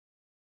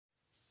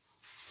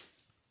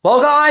Well,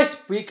 guys,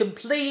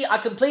 I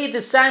completed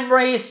the Sam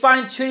Raimi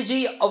Spider-Man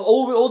trilogy of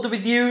all the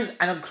reviews,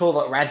 and I'm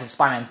called it rant on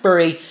Spider-Man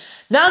 3.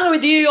 Now I'm going to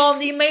review on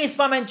the main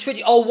Spider-Man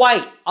trilogy. Oh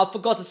wait, I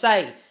forgot to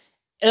say,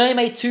 it only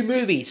made 2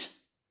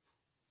 movies.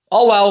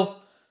 Oh well.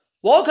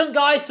 Welcome,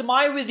 guys, to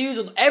my reviews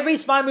on every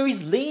Spider-Man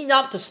movies leading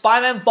up to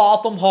Spider-Man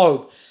Far From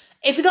Home.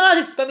 If you guys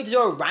expect me to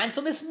do a rant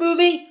on this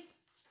movie,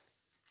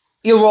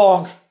 you're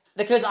wrong,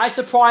 because I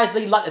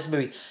surprisingly like this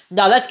movie.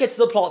 Now let's get to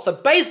the plot. So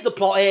basically the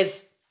plot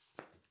is,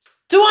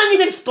 do I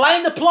need to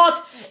explain the plot?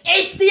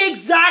 It's the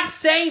exact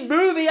same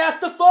movie as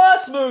the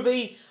first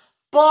movie,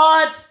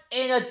 but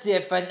in a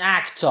different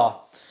actor.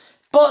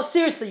 But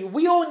seriously,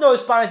 we all know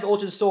Spider-Man's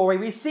origin story.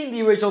 We've seen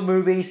the original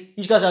movies.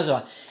 You guys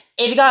know.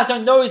 If you guys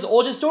don't know his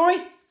origin story,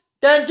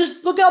 then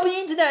just look up on the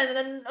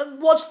internet and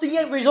watch the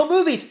original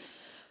movies.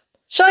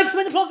 Shall I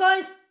explain the plot,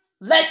 guys?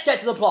 Let's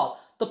get to the plot.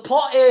 The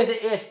plot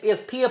is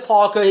Peter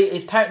Parker.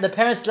 The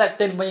parents left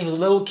him when he was a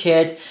little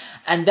kid,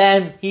 and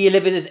then he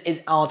lived with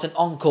his aunt and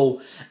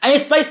uncle. And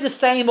it's basically the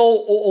same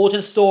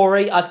origin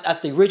story as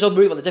the original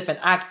movie, with a different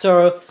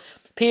actor.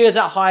 Peter's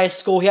at high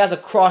school. He has a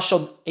crush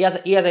on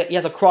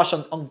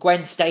on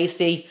Gwen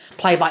Stacy,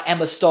 played by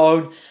Emma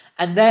Stone.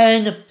 And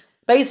then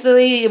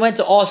basically he went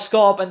to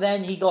Oscorp, and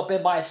then he got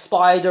bitten by a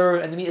spider,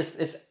 and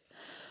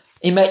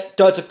he met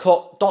Dr.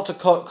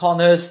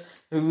 Connors,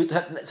 who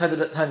turns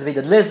to be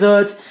the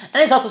Lizard,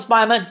 and it's after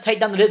Spider-Man to take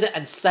down the Lizard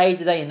and save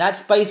the day, and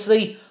that's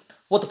basically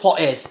what the plot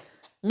is.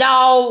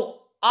 Now,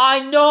 I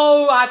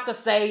know I have to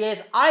say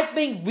this, I've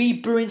been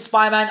rebooting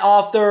Spider-Man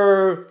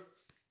after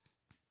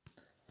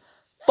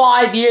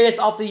 5 years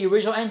after the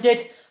original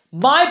ended.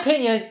 My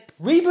opinion,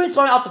 rebooting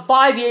Spider-Man after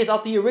 5 years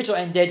after the original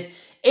ended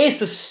is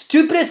the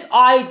stupidest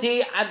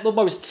idea and the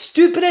most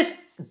stupidest,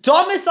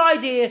 dumbest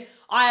idea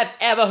I have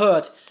ever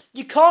heard.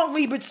 You can't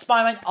reboot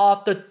Spider-Man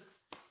after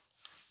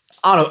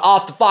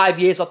 5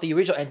 years after the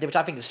original ended, which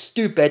I think is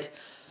stupid.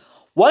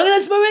 What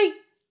is this movie?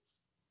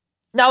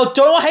 Now,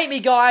 don't hate me,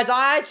 guys.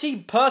 I actually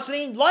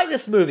personally like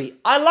this movie.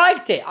 I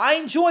liked it. I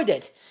enjoyed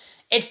it.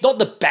 It's not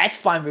the best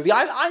Spider-Man movie.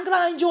 I'm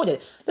glad I enjoyed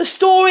it. The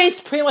story, it's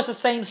pretty much the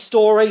same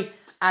story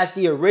as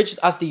the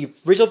original,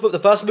 the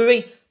first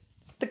movie.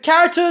 The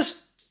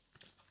characters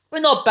were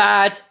not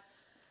bad.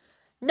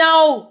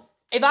 Now,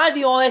 if I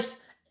be honest,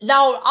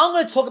 now I'm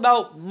going to talk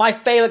about my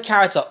favorite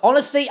character.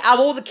 Honestly, out of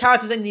all the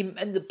characters in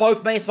the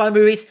both main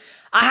Spider-Man movies,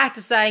 I have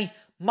to say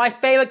my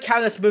favorite character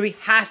in this movie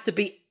has to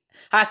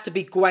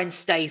be Gwen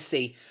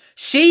Stacy.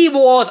 She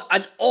was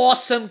an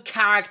awesome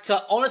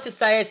character. Honestly,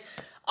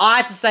 I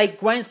have to say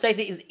Gwen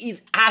Stacy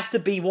has to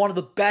be one of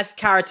the best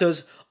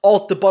characters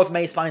of the both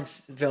main Spider-Man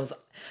films.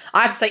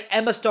 I have to say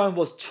Emma Stone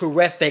was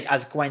terrific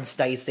as Gwen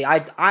Stacy.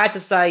 I have to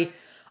say,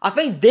 I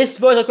think this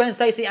version of Gwen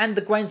Stacy and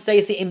the Gwen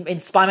Stacy in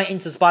Spider-Man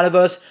Into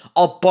Spider-Verse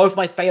are both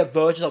my favorite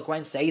versions of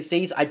Gwen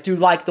Stacy's. I do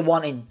like the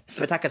one in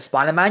Spectacular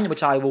Spider-Man,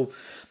 which I will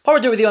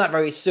probably do a video on that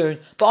very soon.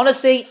 But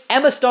honestly,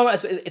 Emma Stone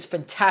is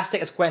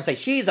fantastic as Gwen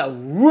Stacy. She's a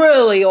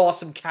really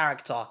awesome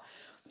character.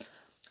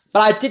 But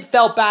I did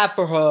feel bad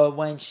for her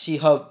when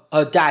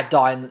her dad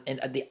died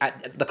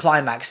at the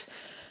climax.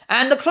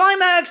 And the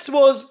climax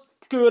was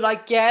good, I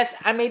guess.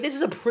 I mean, this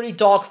is a pretty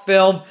dark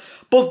film,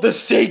 but the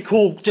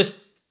sequel just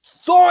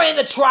throw it in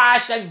the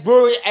trash and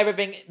ruin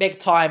everything big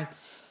time.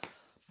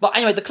 But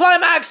anyway, the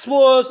climax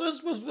was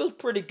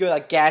pretty good, I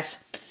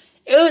guess.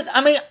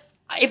 I mean,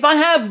 if I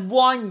have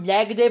one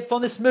negative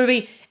from this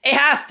movie, it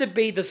has to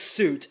be the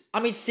suit.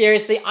 I mean,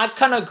 seriously, I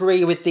kind of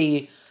agree with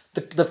the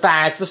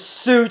fans. The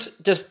suit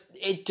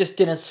it just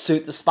didn't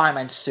suit the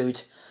Spider-Man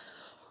suit.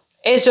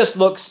 It just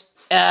looks,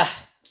 I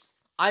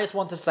just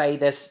want to say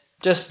this.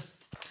 This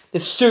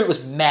suit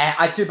was meh.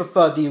 I do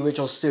prefer the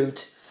original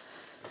suit.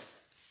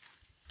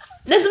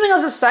 There's something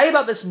else to say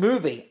about this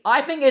movie.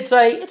 I think it's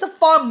a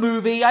fun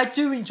movie. I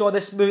do enjoy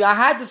this movie. I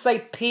had to say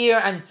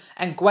Peter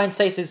and Gwen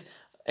Stacy's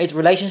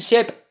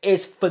relationship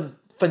is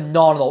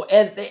phenomenal.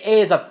 It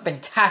is a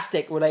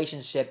fantastic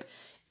relationship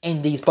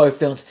in these both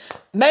films.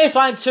 Main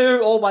Spider-Man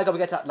 2, oh my god, we'll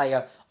get to that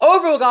later.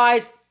 Overall,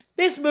 guys,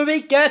 this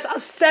movie gets a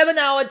 7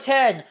 out of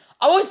 10.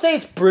 I won't say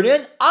it's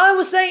brilliant. I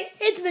would say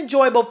it's an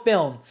enjoyable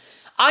film.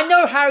 I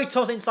know Harry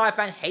Thompson Inside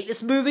fans hate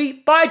this movie,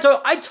 but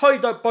I totally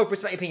don't both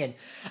respect your opinion.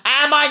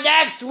 And my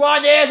next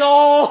one is,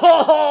 oh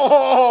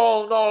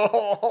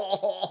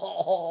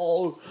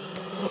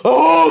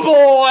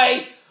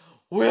boy,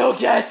 we'll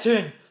get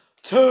to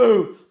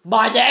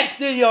my next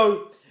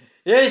video.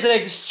 Is an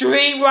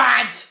extreme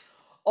rant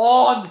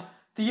on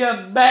the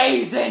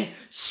amazing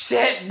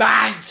Shit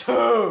Man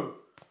 2.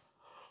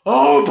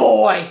 Oh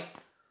boy,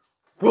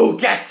 we'll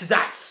get to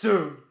that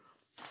soon.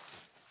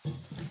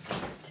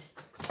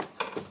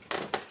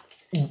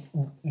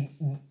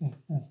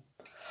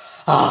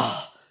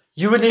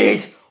 You would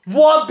need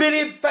 1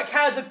 billion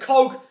cans of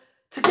Coke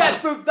to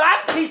get through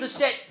that piece of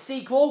shit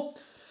sequel.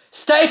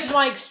 Stay tuned to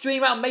my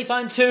extreme rant on Maze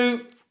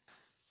 2.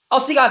 I'll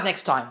see you guys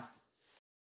next time.